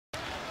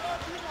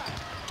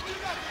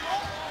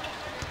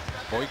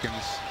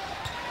Boykins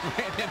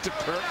ran into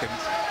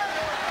Perkins.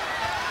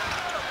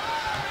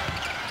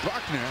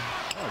 Buckner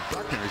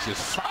is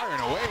just firing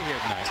away here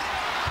tonight.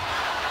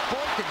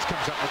 Boykins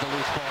comes up with a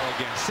loose ball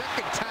again.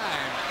 Second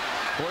time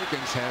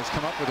Boykins has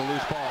come up with a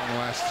loose ball in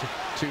the last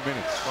 2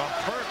 minutes. Well,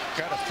 Perk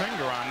got a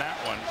finger on that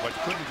one, but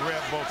couldn't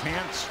grab both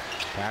hands.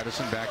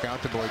 Patterson back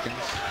out to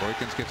Boykins.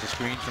 Boykins gets a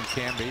screen from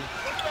Camby.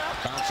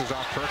 Bounces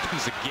off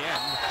Perkins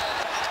again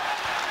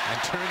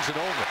and turns it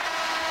over.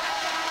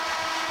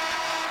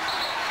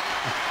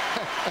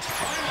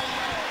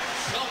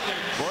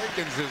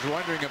 Boykins is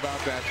wondering about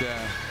that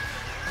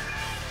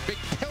big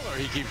pillar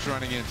he keeps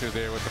running into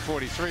there with the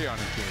 43 on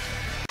his team.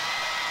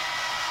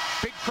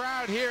 Big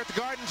crowd here at the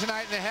Garden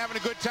tonight, and they're having a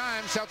good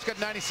time. Celtics got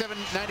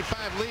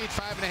 97-95 lead,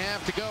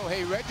 5.5 to go.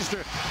 Hey,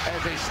 register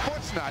as a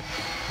sports nut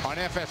on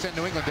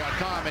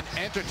FSNNewEngland.com and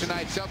enter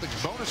tonight's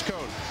Celtics bonus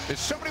code.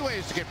 There's so many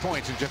ways to get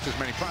points and just as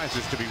many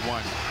prizes to be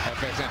won.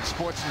 FSN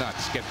Sports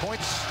Nuts. Get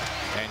points,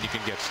 and you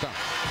can get stuff.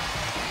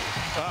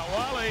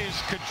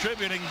 Wally's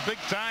contributing big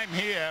time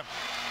here.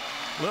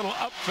 Little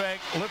up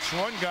fake, lifts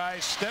one guy,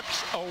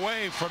 steps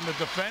away from the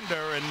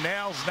defender and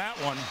nails that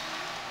one.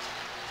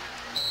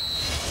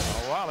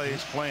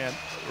 Wally's playing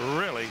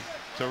really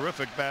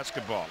terrific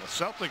basketball. The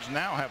Celtics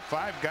now have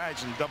 5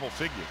 guys in double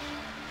figures.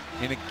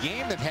 In a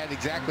game that had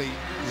exactly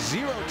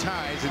 0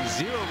 ties and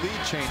 0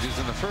 lead changes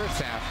in the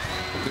first half,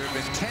 there have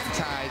been 10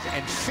 ties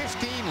and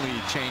 15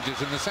 lead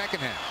changes in the second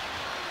half.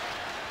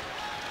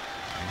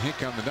 And here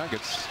come the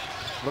Nuggets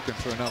looking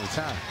for another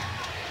tie.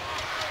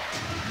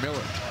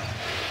 Miller,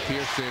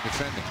 Pierce there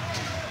defending.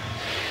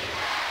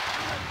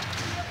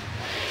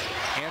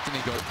 Anthony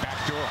goes back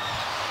door.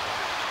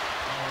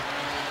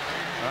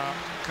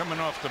 Coming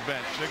off the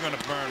bench, they're going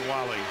to burn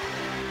Wally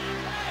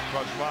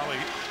because Wally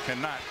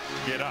cannot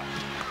get up.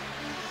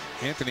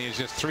 Anthony is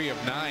just 3 of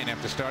 9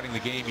 after starting the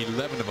game,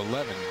 11 of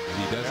 11.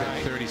 He does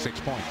have 36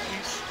 points.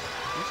 He's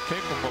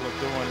capable of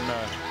doing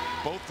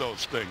both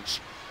those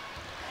things.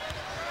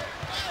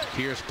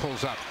 Pierce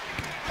pulls up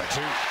for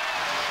 2.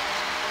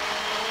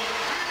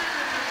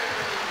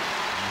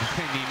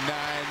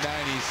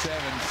 99-97,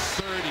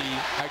 30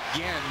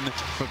 again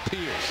for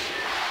Pierce.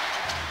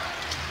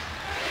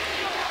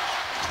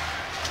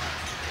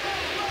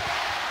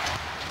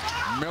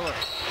 Miller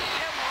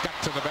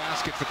got to the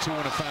basket for 2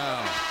 and a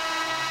foul.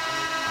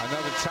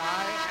 Another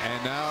tie,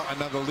 and now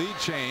another lead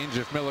change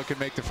if Miller can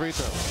make the free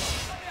throw.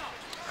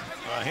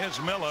 Here's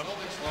Miller,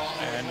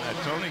 and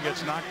Tony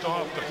gets knocked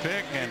off the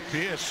pick, and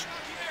Pierce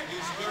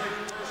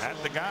had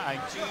the guy.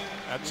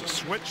 That's a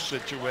switch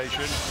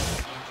situation.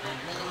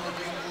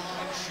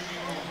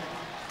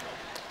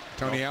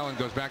 Tony Allen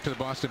goes back to the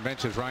Boston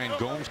bench as Ryan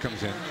Gomes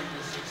comes in.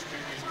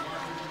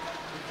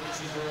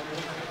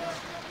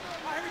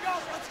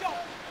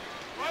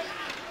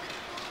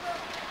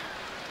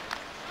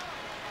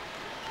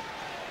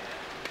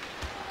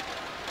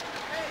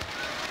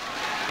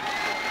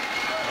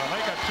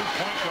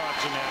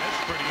 In there.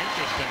 That's pretty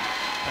interesting.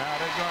 Now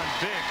they've gone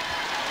big.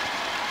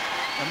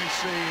 Let me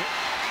see.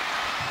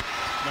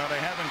 No, they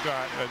haven't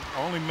got.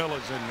 Only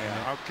Miller's in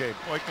there. Okay,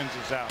 Boykins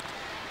is out.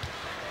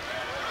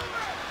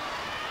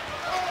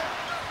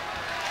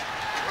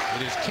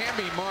 It is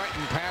Camby,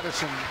 Martin,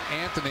 Patterson,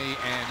 Anthony,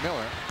 and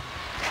Miller.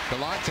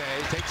 Delonte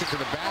takes it to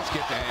the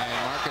basket, and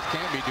Marcus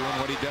Camby doing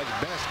what he does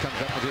best, comes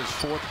up with his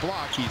 4th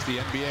block. He's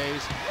the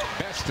NBA's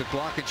best at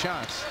blocking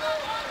shots.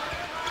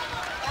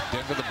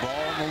 Denver the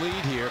ball in the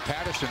lead here.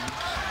 Patterson.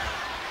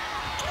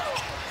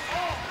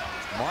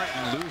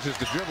 Martin loses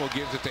the dribble,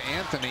 gives it to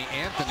Anthony.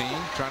 Anthony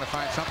trying to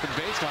find something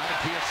baseline.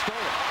 Pierce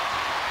stole it.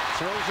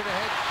 Throws it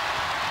ahead.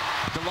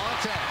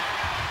 Delonte.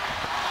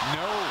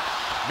 No.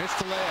 Missed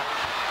the layup.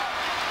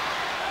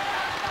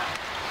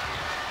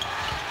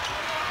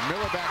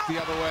 Miller back the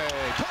other way.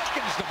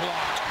 Perkins the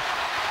block.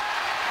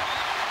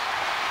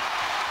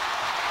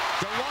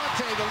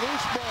 Delonte the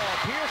loose ball.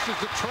 Pierce is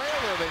the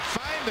trailer. They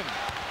find him.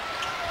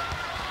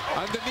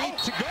 Underneath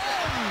to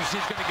Gomes.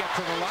 He's going to get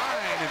to the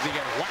line as he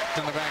gets whacked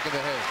in the back of the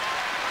head.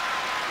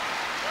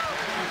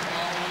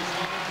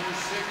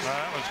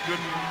 That was good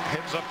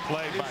heads-up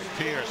play by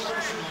Pierce.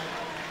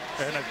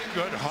 And a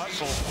good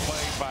hustle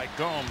play by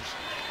Gomes.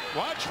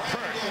 Watch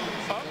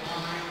Perk. Up,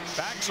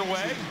 backs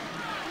away.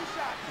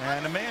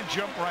 And the man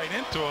jumped right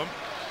into him.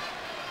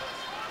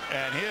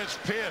 And here's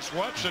Pierce.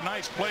 Watch the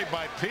nice play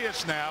by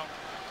Pierce now.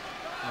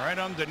 Right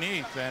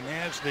underneath. And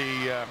here's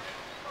the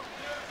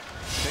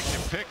take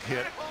your pick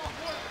hit.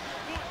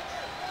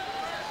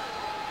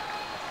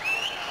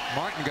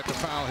 Martin got to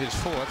foul his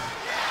 4th.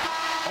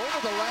 Over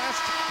the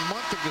last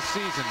month of the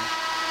season,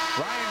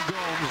 Ryan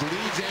Gomes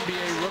leads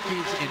NBA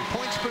rookies in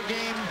points per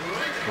game,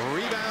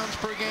 rebounds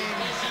per game,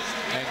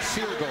 and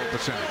field goal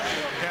percentage.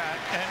 Yeah,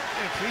 and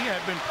if he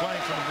had been playing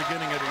from the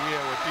beginning of the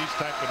year with these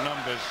type of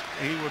numbers,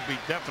 he would be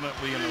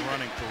definitely in the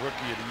running for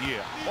Rookie of the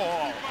Year.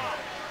 Paul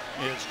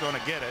is going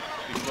to get it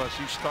because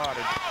he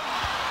started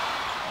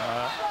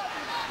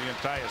the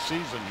entire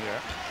season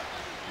here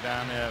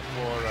down there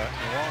for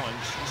New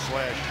Orleans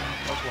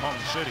 / Oklahoma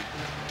City.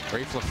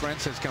 Rafe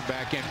LaFrentz has come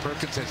back in.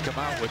 Perkins has come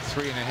out with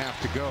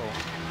 3.5 to go.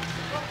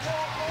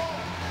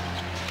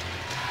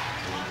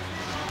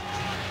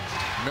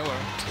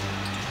 Miller.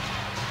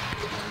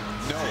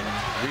 No.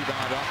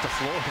 Rebound off the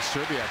floor.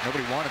 Serbiak.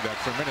 Nobody wanted that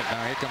for a minute.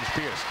 Now here comes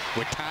Pierce.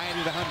 We're tying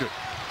at 100.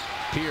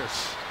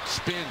 Pierce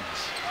spins.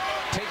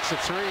 Takes a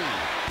three.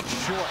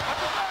 Short.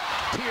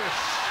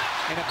 Pierce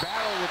in a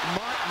battle with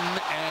Martin.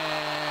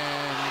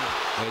 And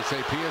they say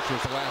Pierce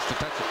was the last to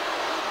touch it.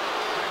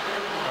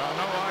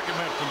 No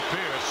argument from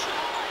Pierce.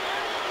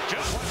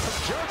 Just one from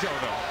Jojo,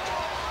 though.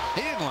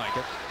 He didn't like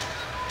it.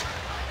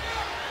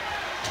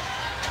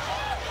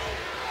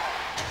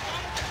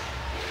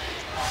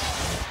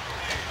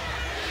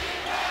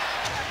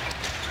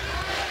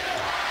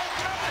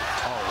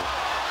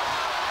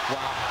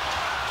 Wow.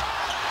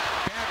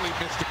 Badly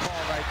missed the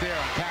call right there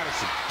on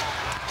Patterson.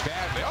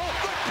 Badly. Oh,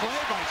 good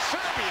play by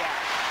Serbiak.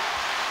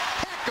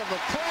 Heck of a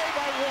play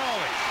by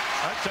Wally.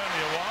 I tell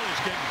you,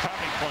 Wally's getting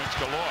coming points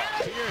galore.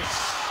 Pierce.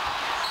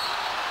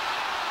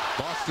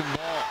 Boston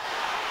ball.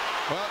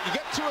 Well, you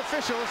get two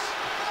officials.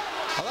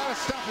 A lot of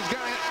stuff is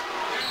going to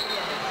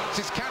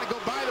just kind of go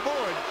by the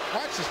board.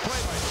 Watch this play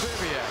by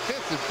Serbiak.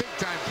 This is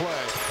big-time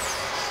play.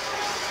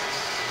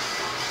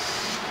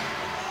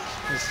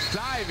 It's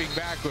diving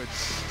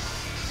backwards.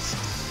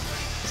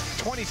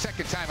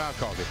 20-second timeout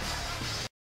called it.